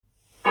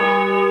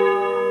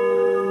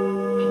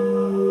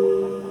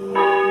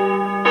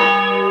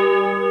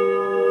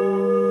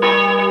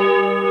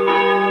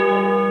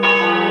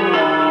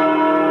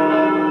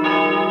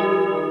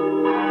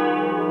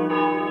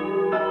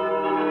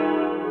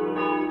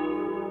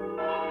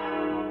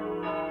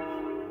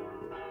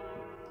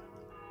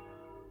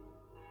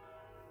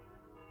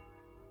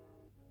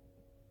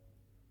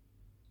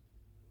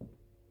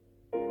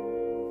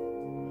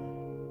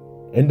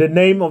In the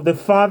name of the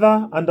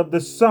Father, and of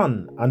the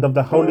Son, and of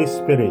the Holy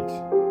Spirit.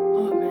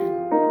 Amen.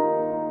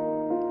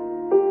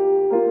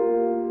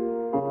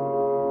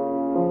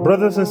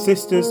 Brothers and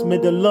sisters, may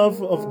the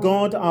love of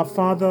God our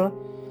Father,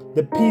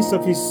 the peace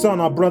of His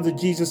Son, our brother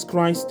Jesus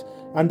Christ,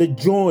 and the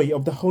joy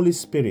of the Holy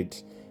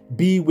Spirit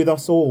be with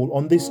us all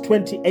on this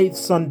 28th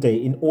Sunday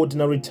in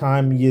Ordinary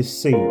Time, Year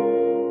C.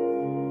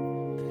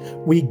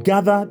 We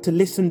gather to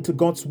listen to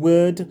God's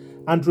Word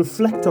and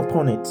reflect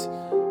upon it,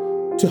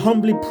 to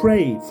humbly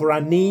pray for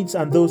our needs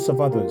and those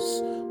of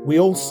others. We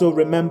also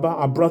remember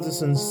our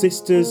brothers and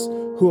sisters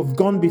who have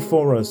gone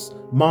before us,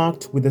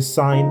 marked with the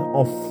sign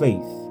of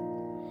faith.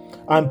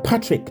 I'm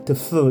Patrick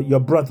Tefu,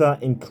 your brother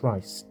in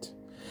Christ.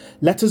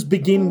 Let us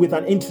begin with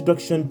an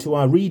introduction to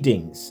our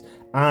readings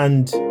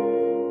and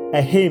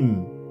a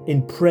hymn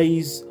in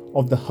praise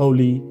of the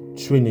Holy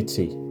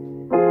Trinity.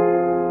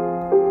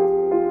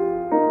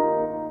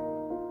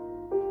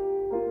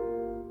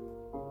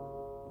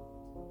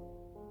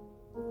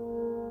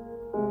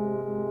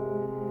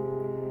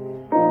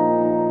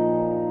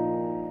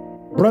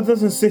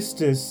 Brothers and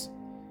sisters,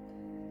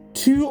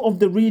 two of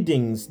the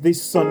readings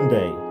this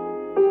Sunday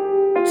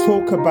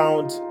talk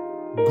about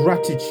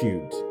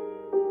gratitude.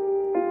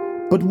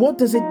 But what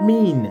does it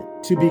mean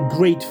to be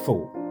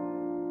grateful?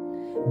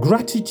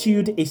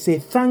 Gratitude is a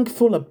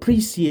thankful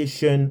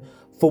appreciation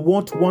for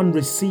what one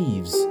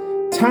receives,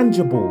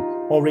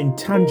 tangible or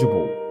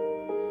intangible.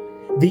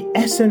 The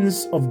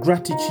essence of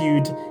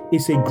gratitude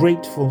is a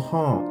grateful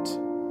heart.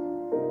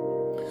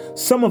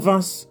 Some of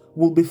us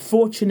will be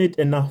fortunate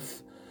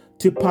enough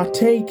to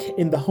partake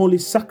in the holy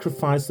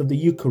sacrifice of the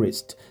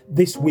Eucharist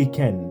this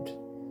weekend,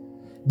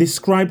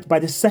 described by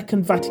the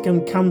Second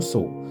Vatican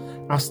Council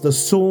as the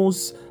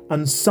source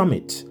and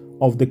summit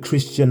of the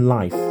Christian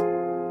life.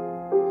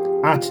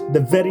 At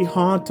the very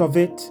heart of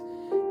it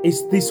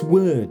is this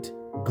word,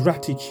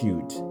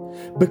 gratitude,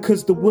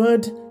 because the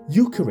word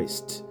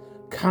Eucharist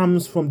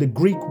comes from the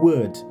Greek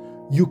word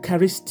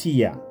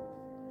Eucharistia,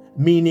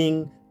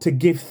 meaning to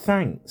give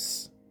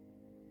thanks.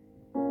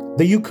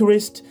 The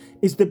Eucharist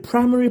is the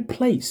primary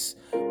place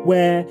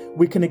where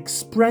we can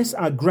express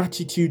our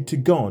gratitude to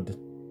God,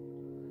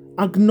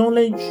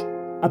 acknowledge,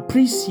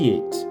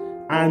 appreciate,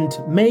 and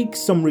make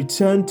some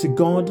return to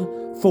God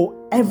for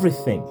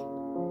everything,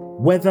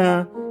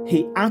 whether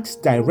He acts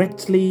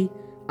directly,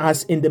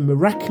 as in the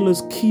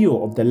miraculous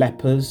cure of the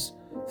lepers,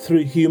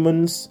 through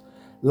humans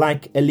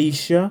like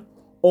Elisha,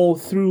 or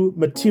through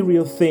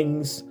material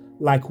things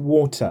like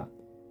water.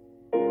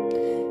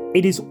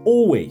 It is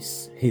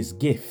always His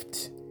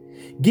gift.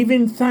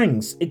 Giving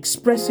thanks,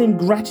 expressing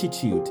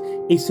gratitude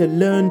is a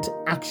learned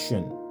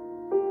action.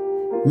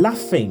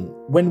 Laughing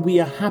when we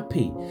are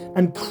happy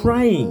and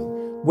crying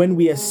when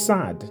we are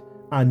sad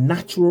are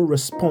natural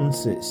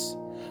responses.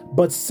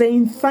 But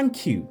saying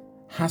thank you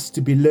has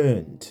to be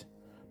learned.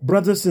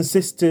 Brothers and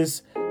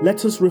sisters,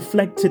 let us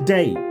reflect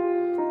today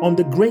on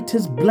the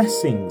greatest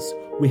blessings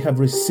we have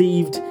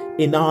received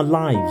in our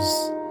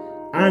lives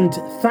and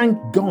thank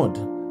God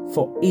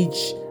for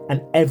each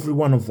and every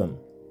one of them.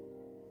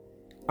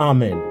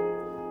 Amen.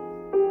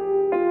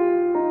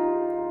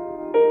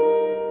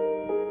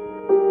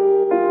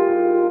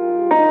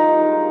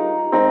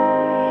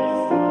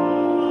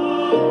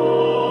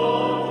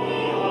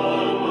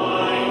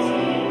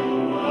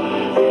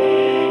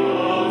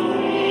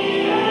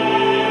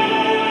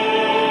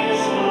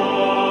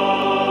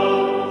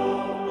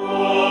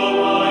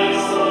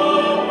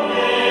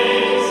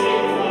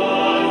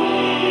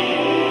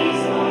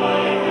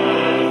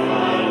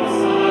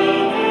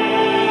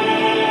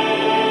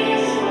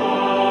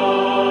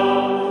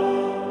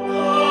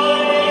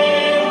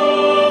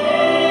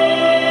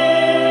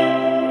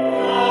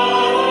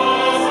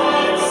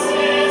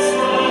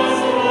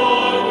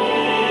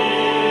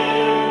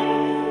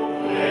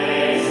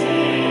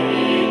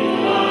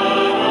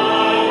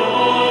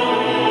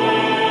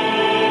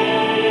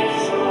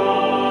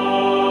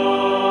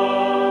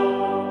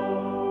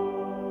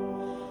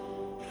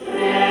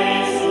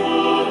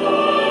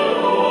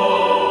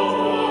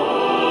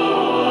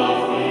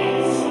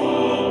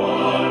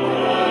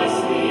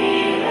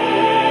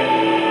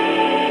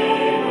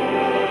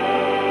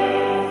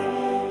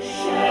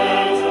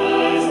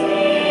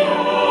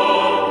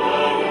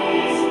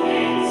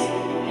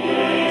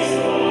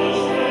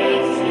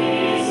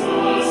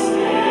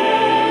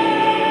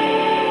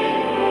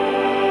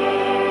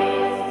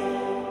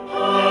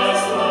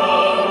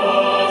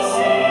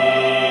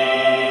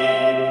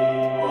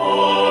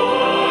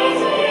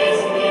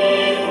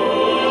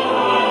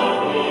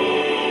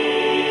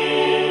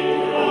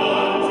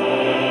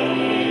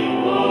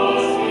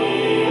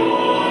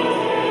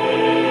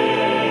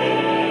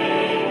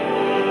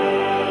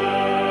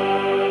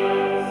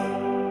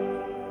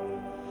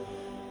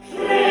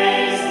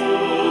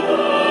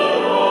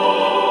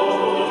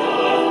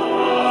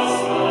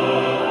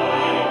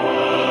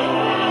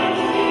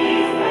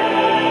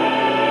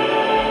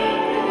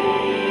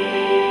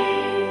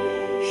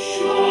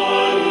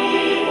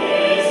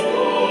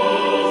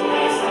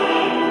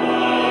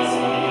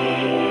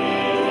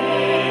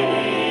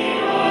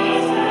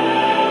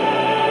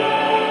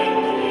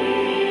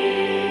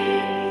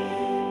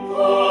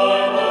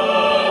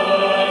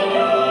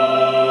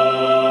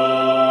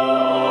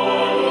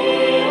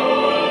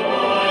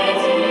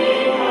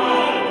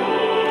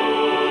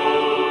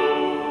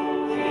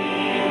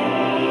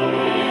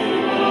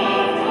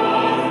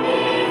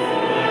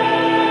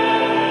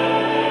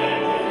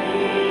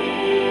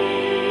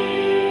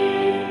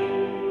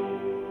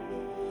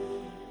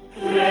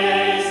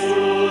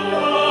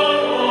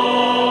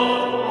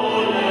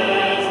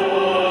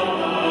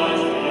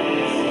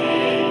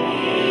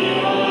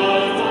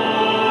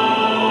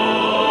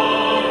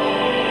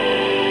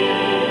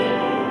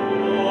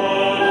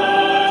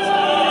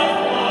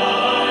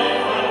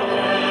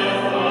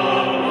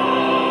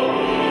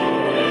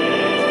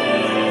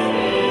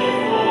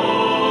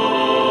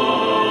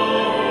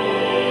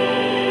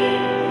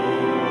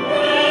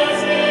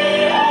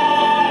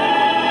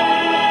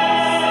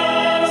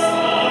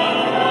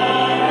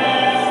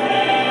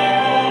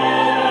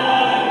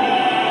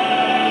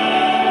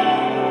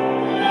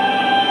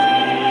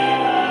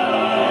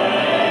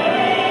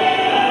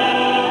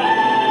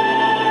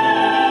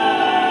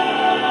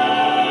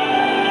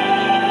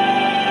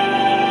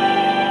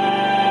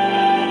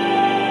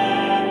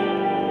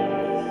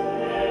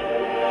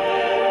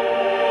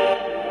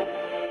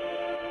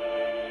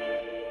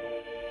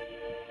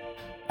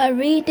 A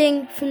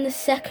reading from the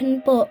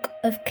second book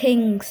of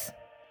Kings.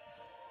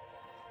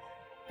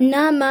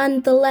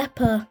 Naaman the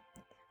leper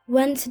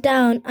went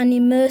down and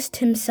immersed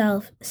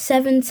himself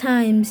 7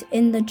 times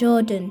in the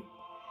Jordan,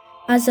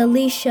 as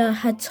Elisha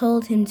had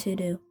told him to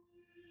do.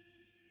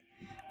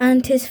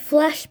 And his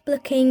flesh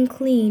became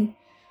clean,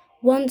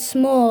 once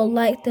more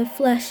like the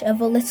flesh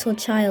of a little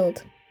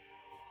child.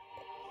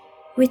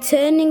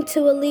 Returning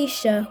to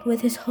Elisha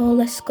with his whole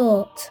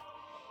escort,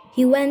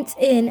 he went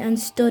in and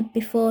stood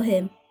before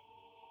him.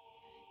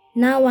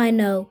 "Now I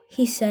know,"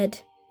 he said,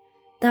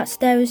 "that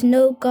there is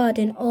no God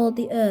in all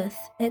the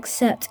earth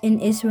except in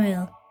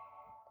Israel.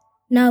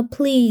 Now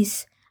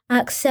please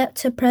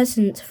accept a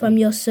present from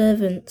your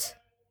servant."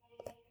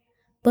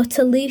 But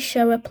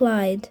Elisha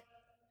replied,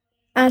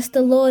 "As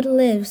the Lord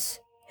lives,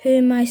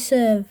 whom I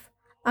serve,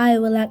 I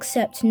will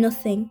accept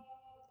nothing."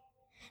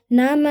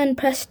 Naaman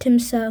pressed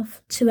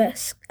himself to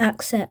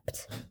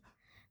accept,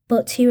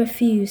 but he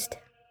refused.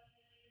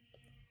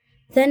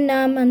 Then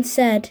Naaman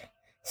said,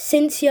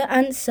 "Since your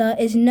answer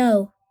is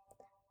no,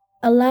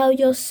 allow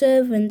your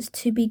servant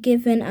to be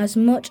given as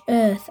much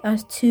earth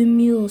as 2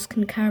 mules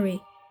can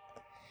carry,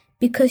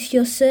 because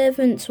your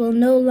servants will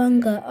no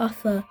longer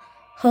offer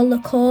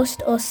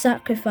holocaust or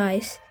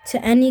sacrifice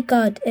to any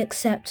god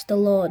except the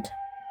Lord."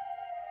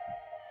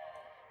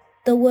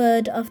 The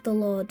word of the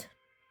Lord.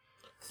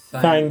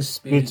 Thanks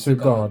be to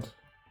God.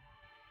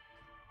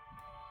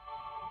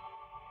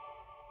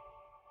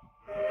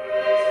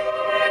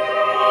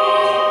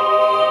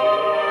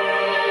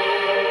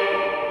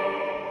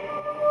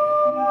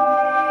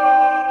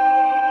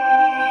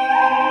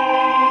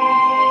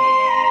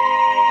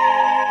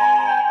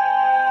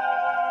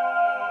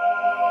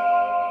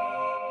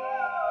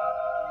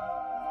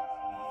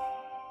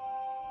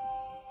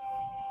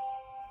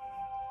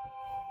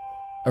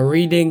 A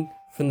reading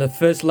from the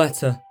first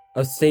letter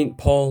of St.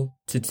 Paul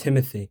to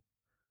Timothy.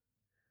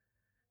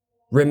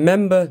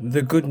 Remember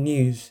the good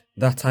news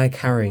that I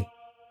carry.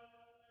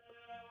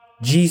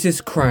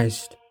 Jesus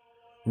Christ,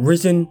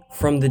 risen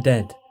from the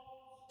dead,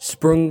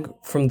 sprung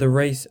from the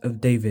race of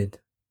David.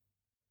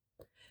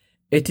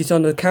 It is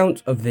on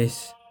account of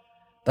this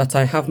that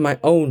I have my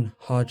own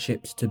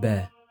hardships to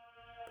bear,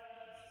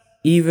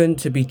 even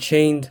to be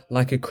chained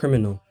like a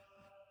criminal.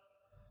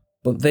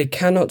 But they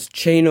cannot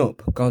chain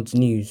up God's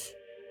news.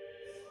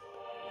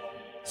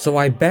 So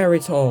I bear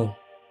it all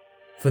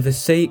for the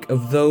sake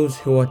of those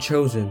who are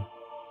chosen,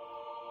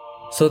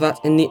 so that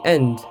in the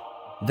end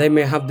they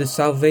may have the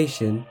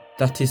salvation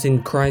that is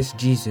in Christ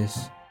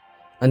Jesus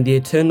and the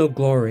eternal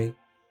glory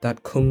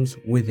that comes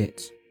with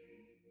it.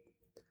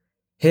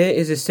 Here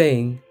is a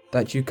saying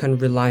that you can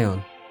rely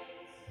on.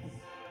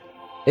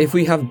 If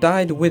we have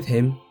died with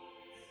him,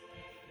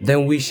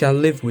 then we shall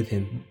live with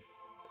him.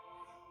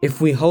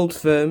 If we hold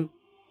firm,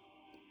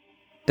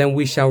 then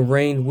we shall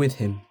reign with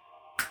him.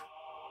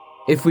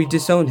 If we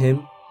disown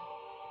him,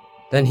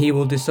 then he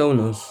will disown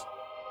us.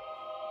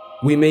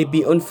 We may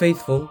be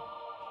unfaithful,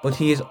 but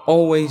he is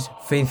always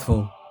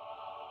faithful,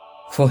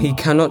 for he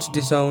cannot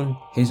disown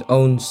his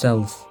own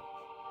self.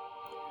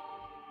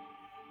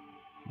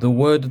 The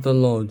word of the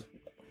Lord.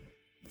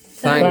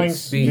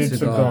 Thanks be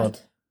to God.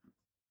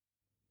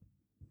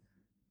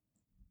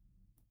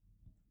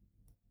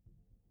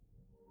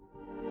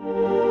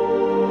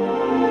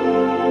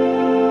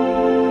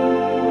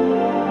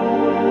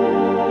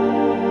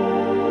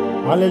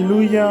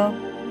 Hallelujah,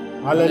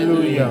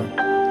 hallelujah.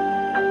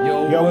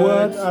 Your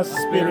words are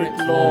spirit,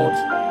 Lord,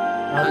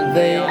 and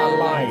they are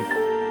life.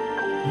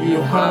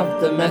 You have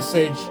the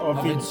message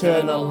of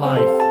eternal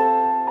life.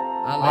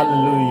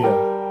 Hallelujah.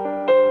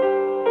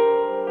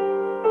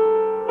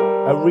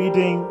 A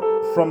reading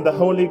from the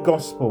Holy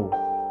Gospel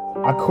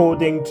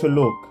according to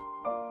Luke.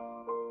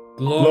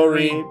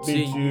 Glory be to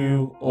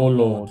you, O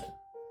Lord.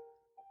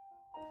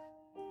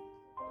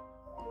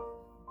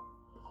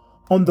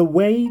 On the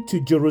way to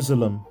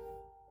Jerusalem,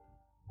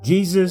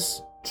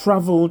 Jesus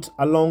traveled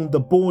along the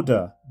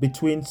border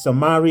between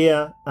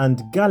Samaria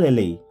and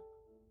Galilee.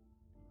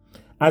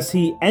 As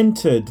he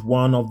entered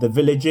one of the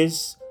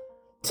villages,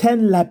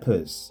 10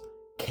 lepers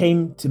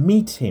came to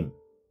meet him.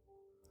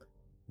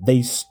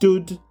 They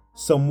stood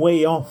some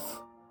way off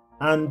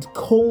and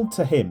called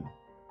to him,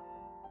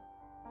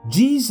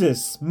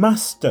 "Jesus,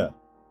 Master,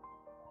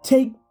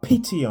 take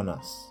pity on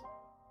us."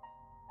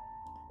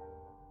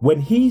 When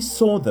he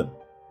saw them,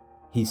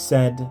 he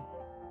said,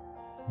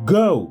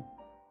 "Go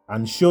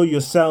and show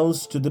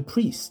yourselves to the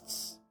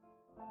priests."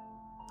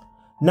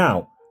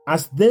 Now,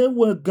 as they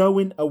were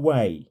going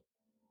away,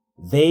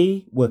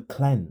 they were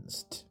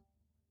cleansed.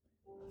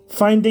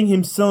 Finding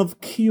himself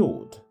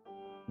cured,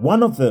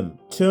 one of them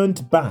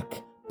turned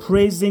back,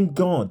 praising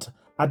God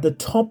at the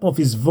top of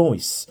his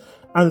voice,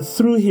 and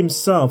threw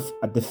himself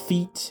at the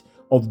feet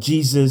of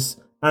Jesus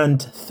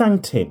and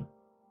thanked him.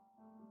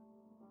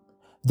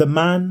 The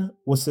man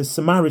was a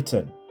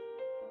Samaritan.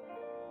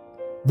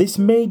 This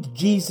made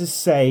Jesus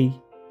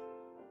say,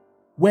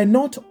 "Were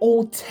not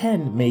all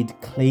 10 made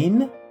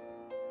clean?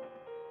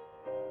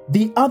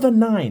 The other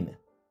 9,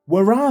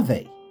 where are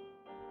they?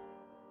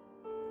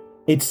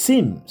 It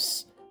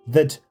seems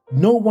that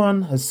no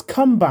one has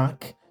come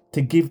back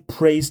to give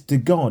praise to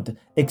God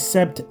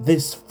except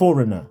this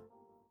foreigner.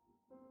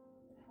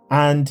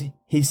 And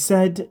he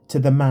said to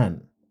the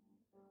man,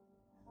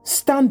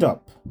 "Stand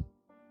up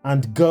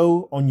and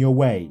go on your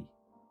way.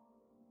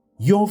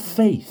 Your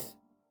faith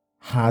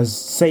has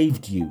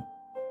saved you."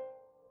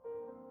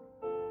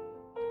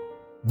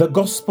 The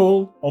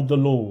Gospel of the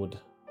Lord.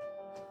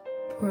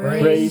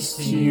 Praise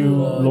to you,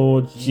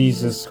 Lord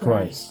Jesus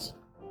Christ.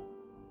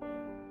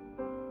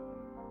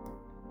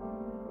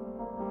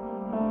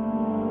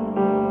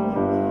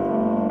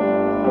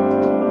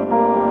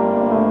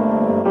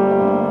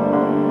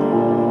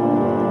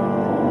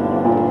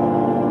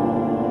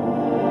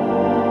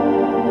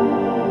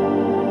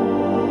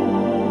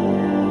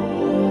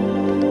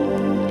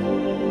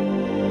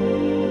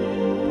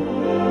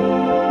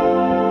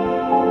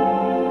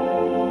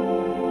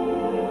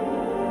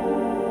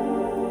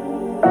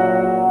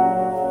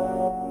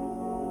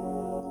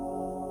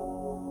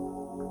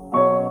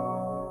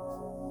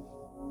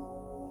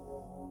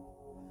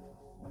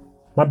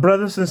 My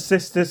brothers and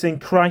sisters in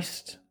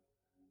Christ,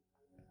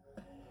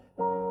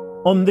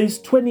 on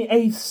this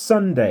 28th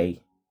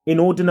Sunday in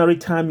Ordinary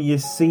Time Year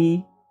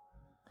C,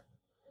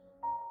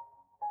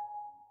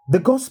 the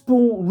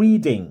Gospel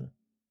reading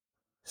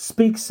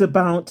speaks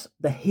about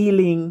the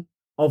healing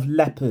of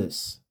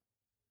lepers.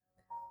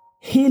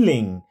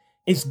 Healing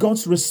is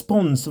God's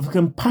response of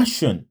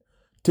compassion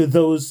to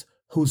those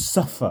who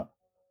suffer.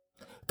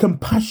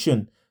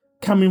 Compassion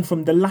coming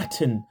from the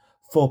Latin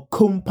for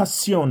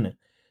compassione,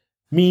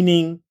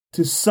 meaning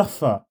to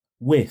suffer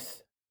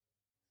with.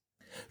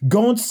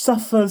 God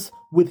suffers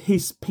with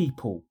his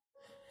people.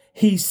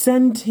 He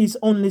sent his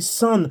only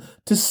Son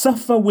to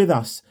suffer with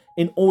us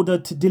in order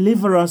to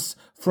deliver us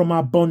from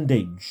our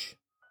bondage.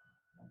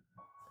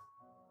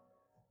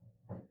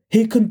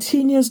 He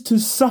continues to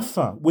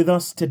suffer with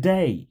us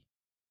today.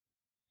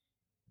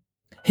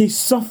 He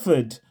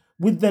suffered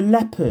with the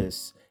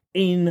lepers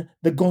in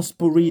the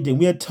Gospel reading.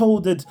 We are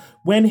told that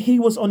when he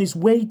was on his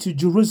way to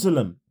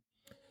Jerusalem,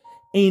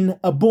 in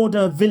a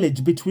border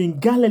village between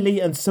Galilee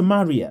and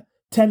Samaria,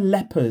 10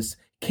 lepers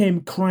came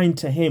crying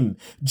to him,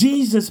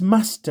 "Jesus,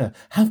 Master,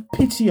 have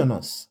pity on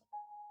us."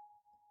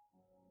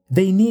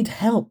 They need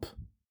help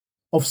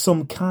of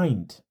some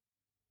kind.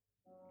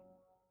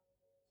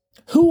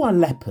 Who are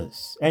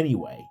lepers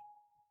anyway?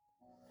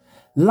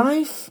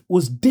 Life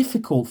was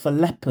difficult for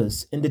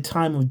lepers in the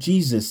time of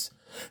Jesus,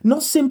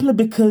 not simply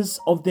because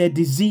of their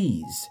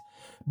disease,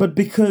 but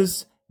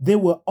because they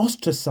were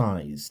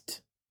ostracized.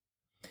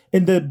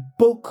 In the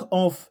book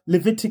of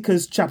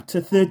Leviticus chapter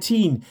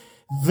 13,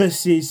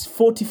 verses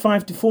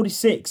 45 to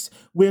 46,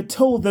 we're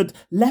told that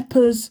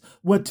lepers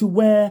were to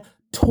wear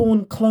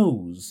torn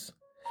clothes,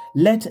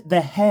 let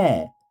their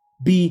hair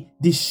be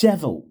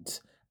disheveled,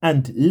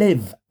 and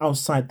live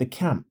outside the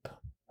camp.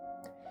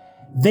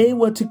 They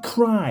were to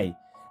cry,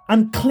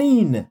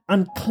 "Unclean,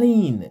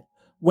 unclean,"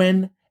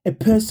 when a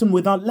person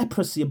without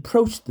leprosy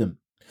approached them,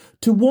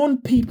 to warn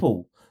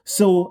people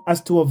so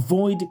as to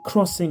avoid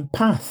crossing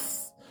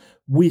paths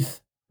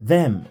with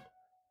them.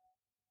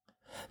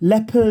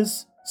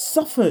 Lepers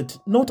suffered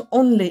not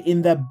only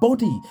in their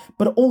body,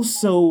 but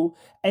also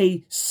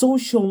a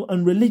social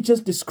and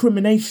religious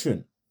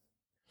discrimination.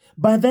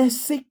 By their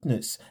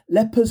sickness,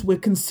 lepers were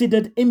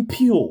considered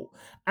impure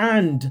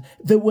and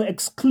they were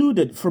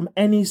excluded from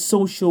any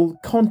social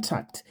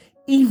contact,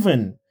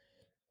 even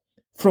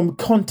from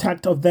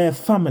contact of their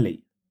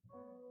family.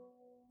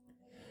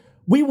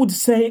 We would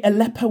say a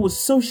leper was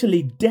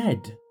socially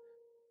dead.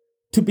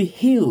 To be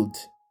healed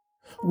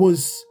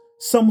was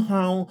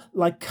somehow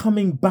like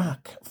coming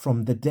back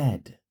from the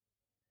dead.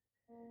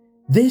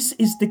 This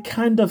is the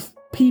kind of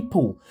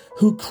people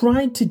who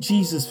cried to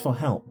Jesus for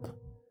help.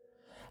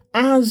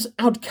 As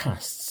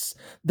outcasts,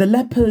 the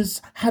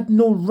lepers had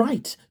no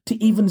right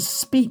to even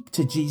speak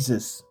to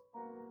Jesus.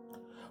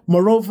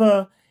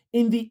 Moreover,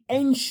 in the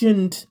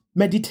ancient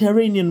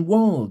Mediterranean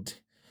world,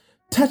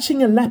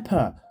 touching a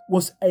leper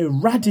was a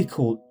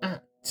radical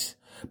act.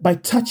 By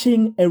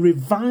touching a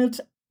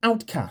reviled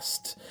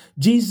outcast,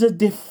 Jesus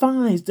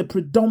defies the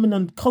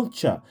predominant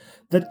culture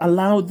that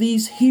allowed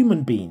these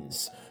human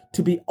beings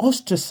to be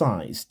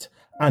ostracized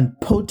and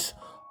put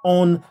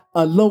on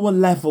a lower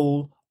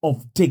level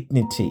of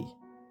dignity.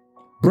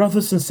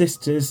 Brothers and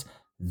sisters,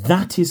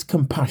 that is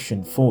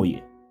compassion for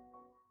you.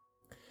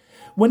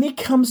 When it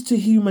comes to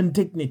human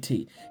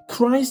dignity,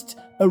 Christ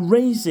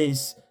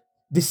erases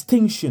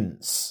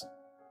distinctions.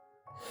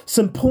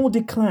 St. Paul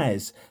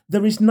declares,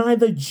 "There is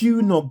neither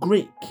Jew nor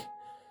Greek,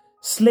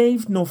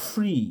 slave nor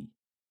free.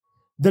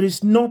 There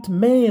is not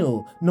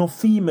male nor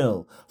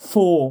female,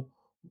 for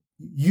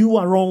you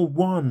are all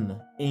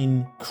one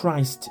in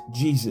Christ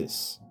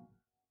Jesus."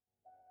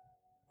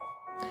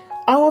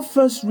 Our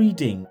first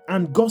reading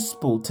and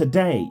gospel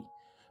today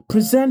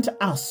present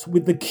us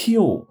with the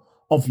cure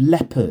of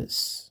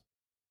lepers.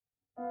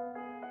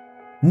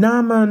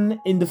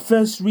 Naaman in the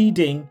first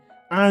reading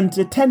and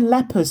the 10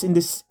 lepers in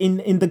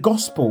the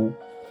gospel.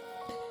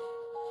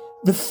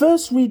 The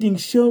first reading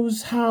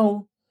shows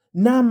how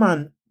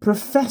Naaman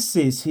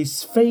professes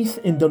his faith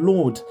in the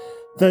Lord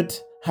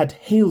that had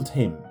healed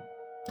him.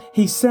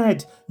 He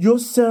said, "Your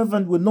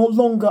servant will no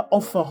longer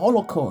offer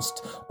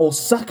holocaust or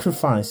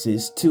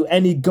sacrifices to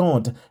any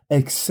god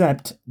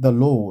except the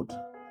Lord."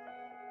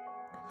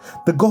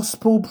 The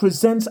gospel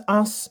presents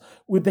us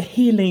with the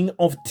healing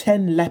of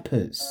 10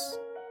 lepers.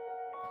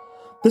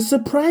 The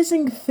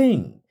surprising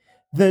thing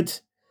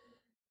that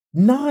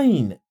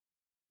 9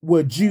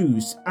 were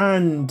Jews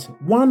and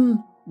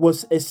 1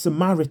 was a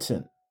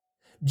Samaritan.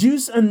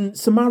 Jews and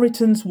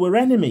Samaritans were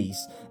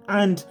enemies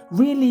and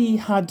really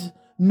had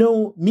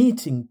no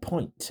meeting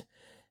point.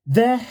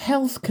 Their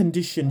health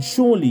condition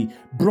surely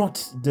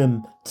brought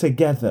them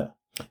together.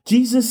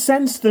 Jesus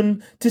sends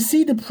them to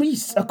see the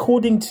priests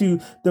according to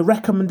the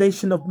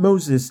recommendation of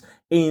Moses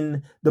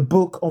in the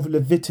book of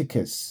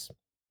Leviticus.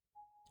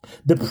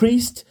 The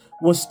priest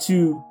was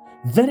to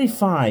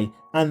verify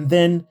and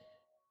then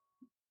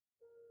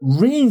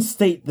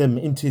reinstate them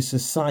into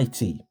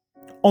society.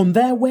 On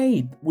their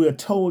way, we are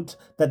told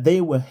that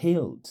they were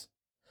healed.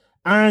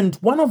 And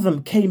one of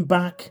them came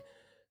back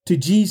to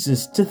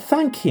Jesus to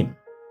thank him.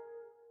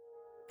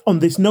 On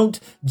this note,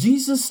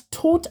 Jesus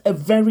taught a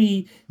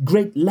very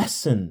great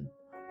lesson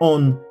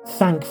on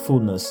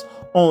thankfulness,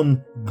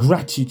 on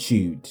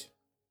gratitude.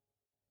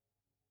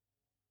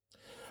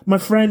 My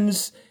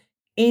friends,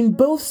 in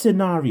both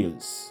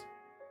scenarios,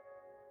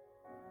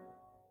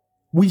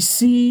 we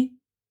see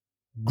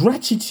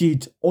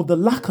gratitude or the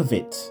lack of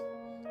it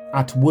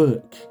at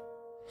work.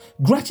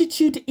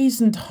 Gratitude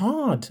isn't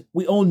hard,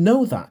 we all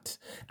know that.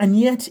 And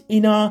yet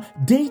in our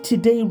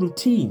day-to-day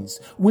routines,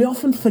 we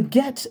often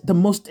forget the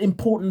most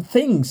important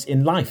things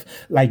in life,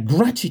 like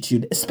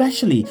gratitude,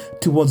 especially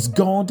towards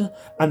God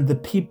and the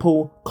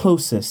people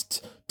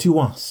closest to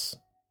us.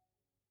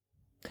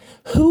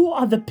 Who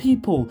are the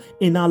people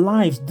in our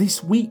lives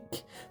this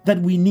week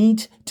that we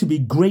need to be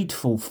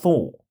grateful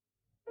for?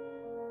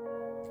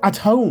 At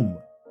home,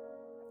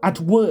 at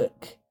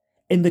work,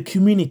 in the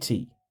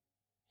community.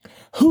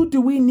 Who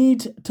do we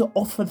need to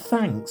offer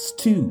thanks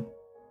to?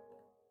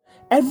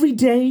 Every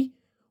day,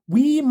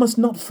 we must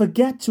not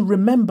forget to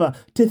remember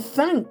to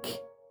thank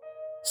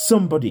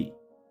somebody.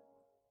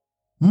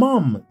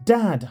 Mom,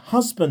 dad,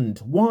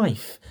 husband,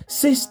 wife,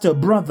 sister,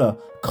 brother,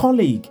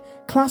 colleague,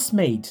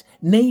 classmate,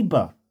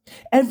 neighbor.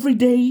 Every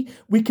day,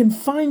 we can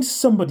find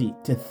somebody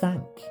to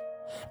thank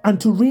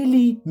and to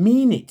really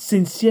mean it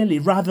sincerely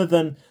rather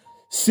than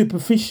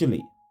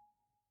superficially.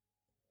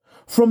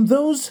 From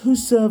those who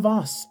serve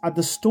us at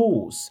the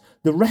stores,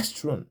 the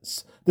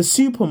restaurants, the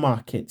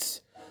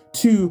supermarkets,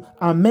 to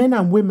our men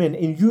and women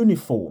in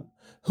uniform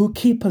who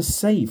keep us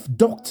safe,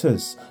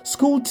 doctors,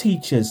 school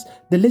teachers,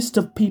 the list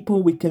of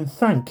people we can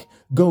thank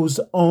goes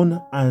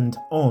on and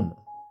on.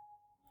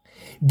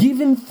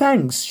 Giving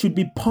thanks should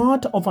be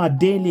part of our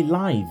daily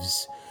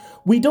lives.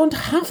 We don't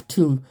have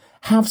to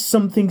have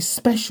something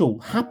special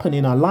happen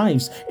in our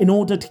lives in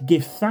order to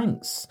give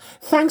thanks.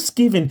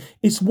 Thanksgiving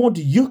is what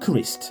the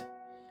Eucharist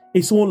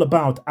is all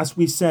about, as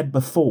we said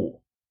before.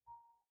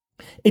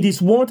 It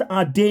is what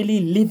our daily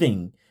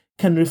living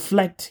can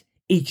reflect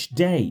each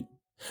day.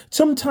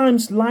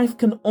 Sometimes life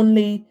can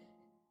only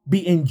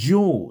be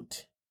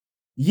endured,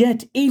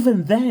 yet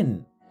even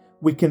then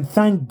we can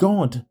thank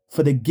God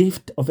for the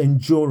gift of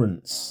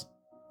endurance.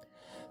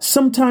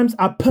 Sometimes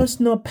our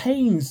personal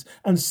pains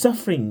and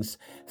sufferings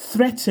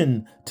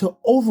threaten to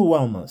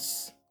overwhelm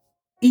us.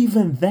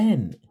 Even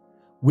then,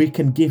 we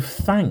can give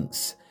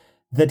thanks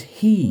that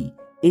He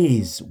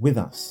is with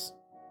us.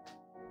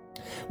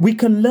 We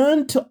can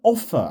learn to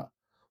offer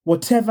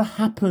whatever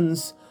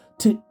happens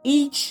to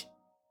each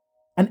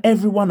and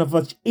every one of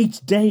us each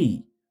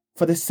day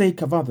for the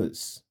sake of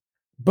others,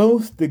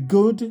 both the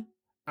good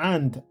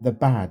and the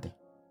bad.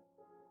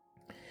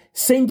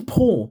 St.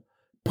 Paul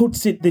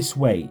puts it this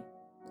way: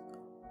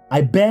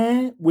 I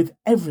bear with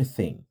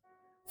everything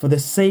for the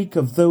sake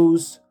of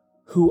those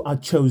who are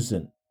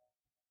chosen.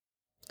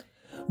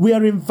 We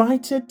are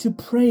invited to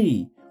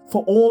pray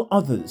for all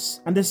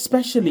others, and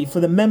especially for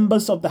the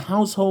members of the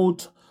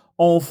household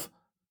of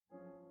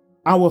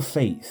our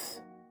faith.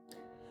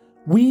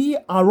 We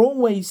are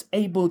always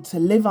able to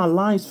live our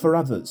lives for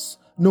others,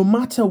 no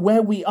matter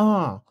where we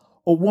are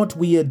or what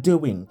we are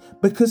doing.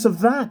 Because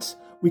of that,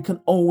 we can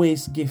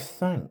always give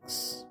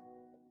thanks.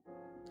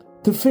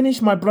 To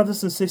finish, my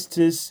brothers and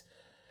sisters,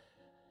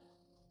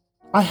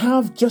 I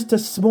have just a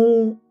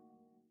small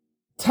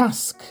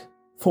task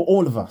for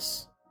all of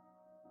us.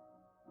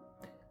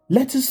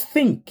 Let us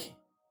think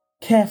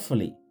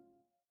carefully.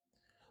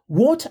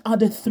 What are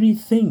the 3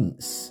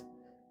 things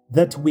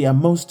that we are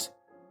most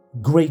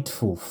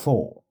grateful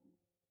for?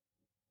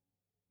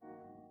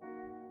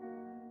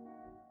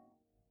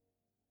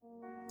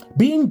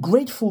 Being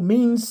grateful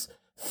means,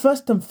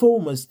 first and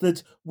foremost,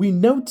 that we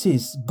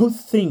notice good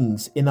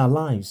things in our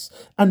lives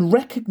and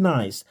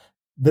recognize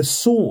the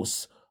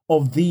source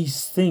of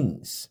these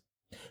things.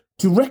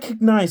 To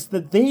recognize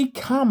that they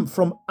come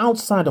from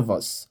outside of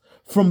us,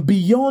 from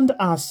beyond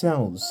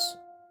ourselves.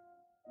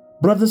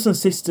 Brothers and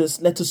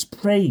sisters, let us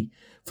pray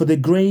for the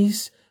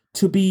grace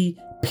to be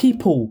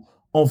people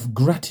of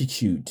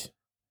gratitude.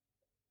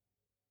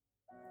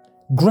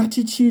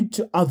 gratitude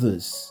to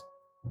others,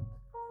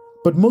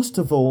 but most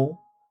of all,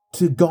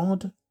 to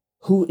God,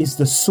 who is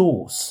the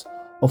source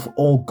of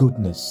all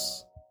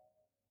goodness.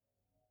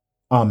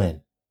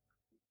 Amen.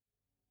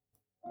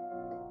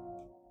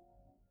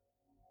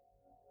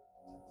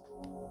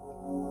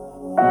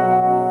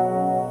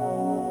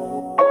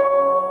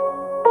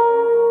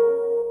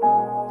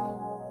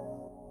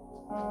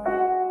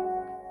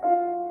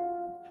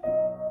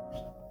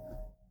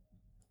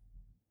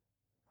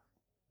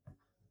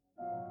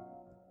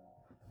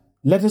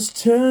 Let us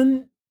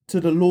turn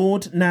to the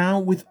Lord now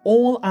with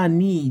all our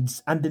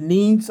needs and the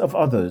needs of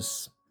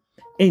others,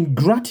 in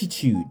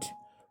gratitude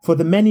for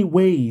the many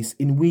ways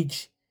in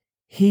which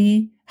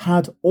He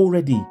had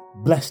already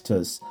blessed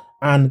us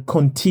and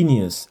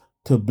continues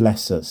to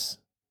bless us.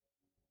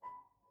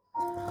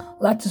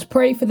 Let us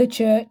pray for the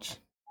Church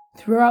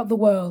throughout the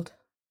world,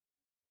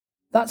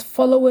 that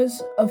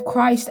followers of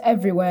Christ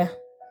everywhere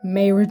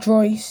may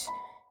rejoice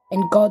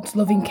in God's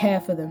loving care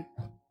for them.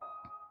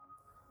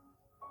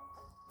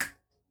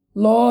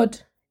 Lord,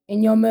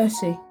 in your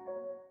mercy,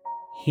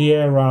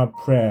 hear our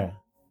prayer.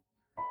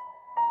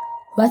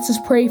 Let us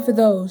pray for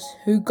those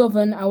who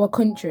govern our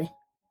country,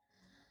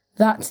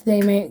 that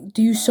they may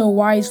do so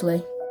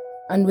wisely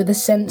and with a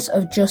sense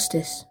of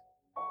justice.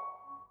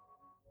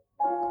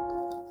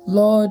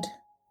 Lord,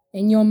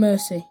 in your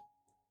mercy,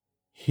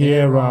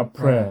 hear our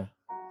prayer.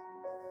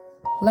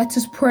 Let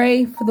us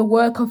pray for the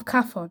work of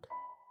CAFOD,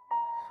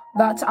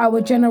 that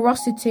our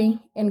generosity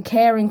in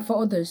caring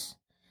for others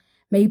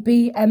may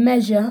be a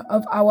measure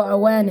of our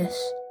awareness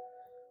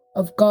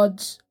of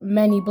God's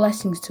many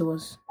blessings to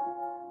us.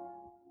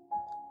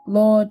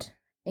 Lord,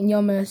 in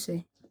your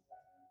mercy,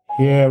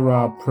 hear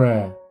our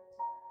prayer.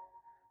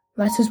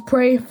 Let us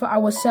pray for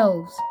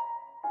ourselves,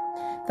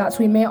 that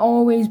we may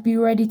always be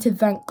ready to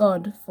thank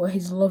God for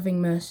his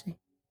loving mercy.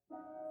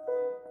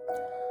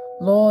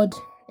 Lord,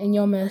 in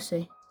your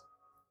mercy,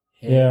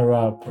 hear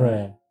our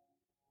prayer.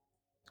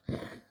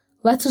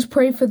 Let us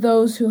pray for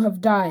those who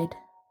have died,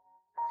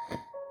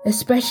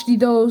 especially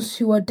those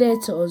who are dear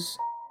to us,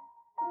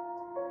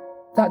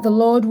 that the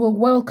Lord will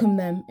welcome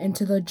them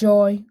into the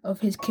joy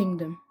of his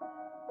kingdom.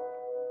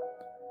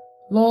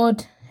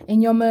 Lord,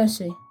 in your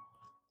mercy,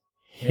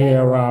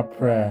 hear our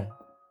prayer.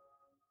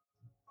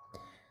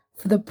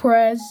 For the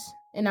prayers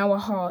in our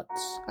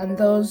hearts and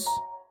those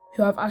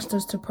who have asked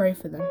us to pray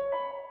for them.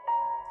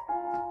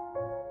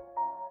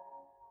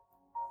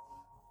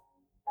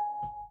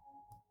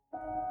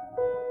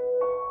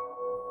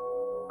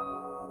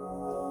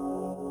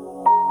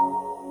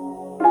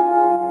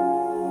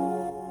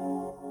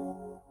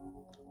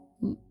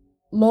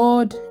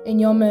 Lord, in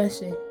your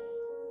mercy,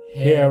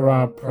 hear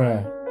our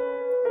prayer.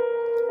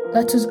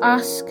 Let us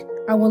ask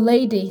Our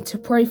Lady to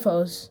pray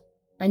for us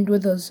and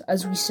with us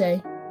as we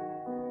say,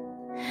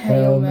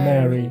 Hail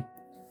Mary,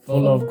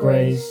 full of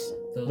grace,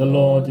 the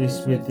Lord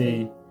is with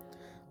thee.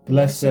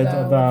 Blessed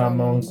art thou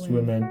amongst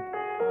women,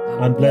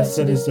 and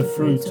blessed is the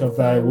fruit of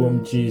thy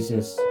womb,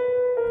 Jesus.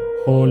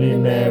 Holy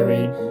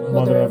Mary,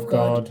 Mother of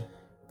God,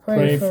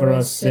 pray for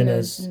us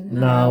sinners,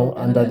 now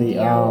and at the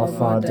hour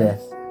of our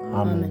death.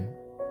 Amen.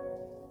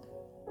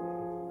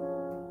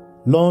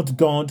 Lord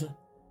God,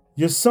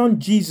 your Son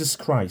Jesus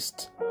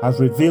Christ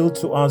has revealed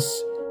to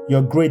us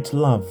your great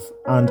love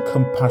and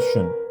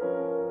compassion.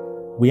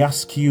 We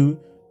ask you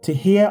to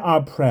hear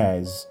our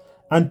prayers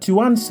and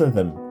to answer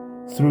them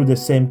through the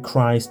same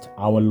Christ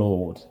our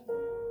Lord.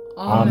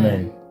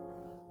 Amen.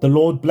 The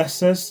Lord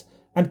bless us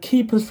and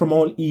keep us from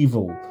all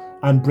evil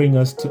and bring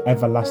us to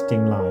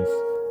everlasting life.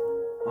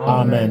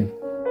 Amen.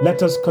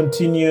 Let us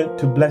continue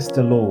to bless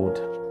the Lord.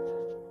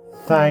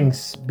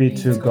 Thanks be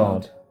to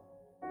God.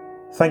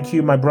 Thank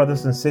you, my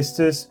brothers and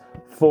sisters,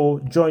 for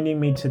joining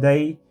me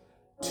today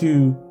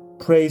to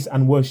praise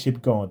and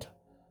worship God.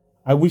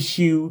 I wish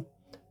you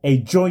a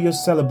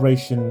joyous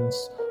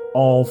celebrations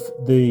of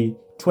the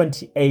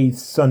 28th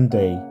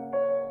Sunday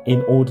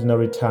in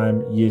Ordinary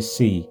Time Year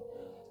C.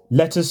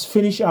 Let us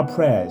finish our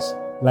prayers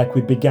like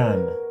we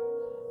began.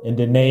 In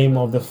the name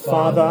of the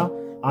Father,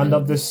 and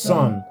of the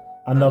Son,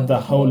 and of the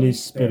Holy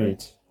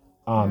Spirit.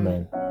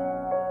 Amen.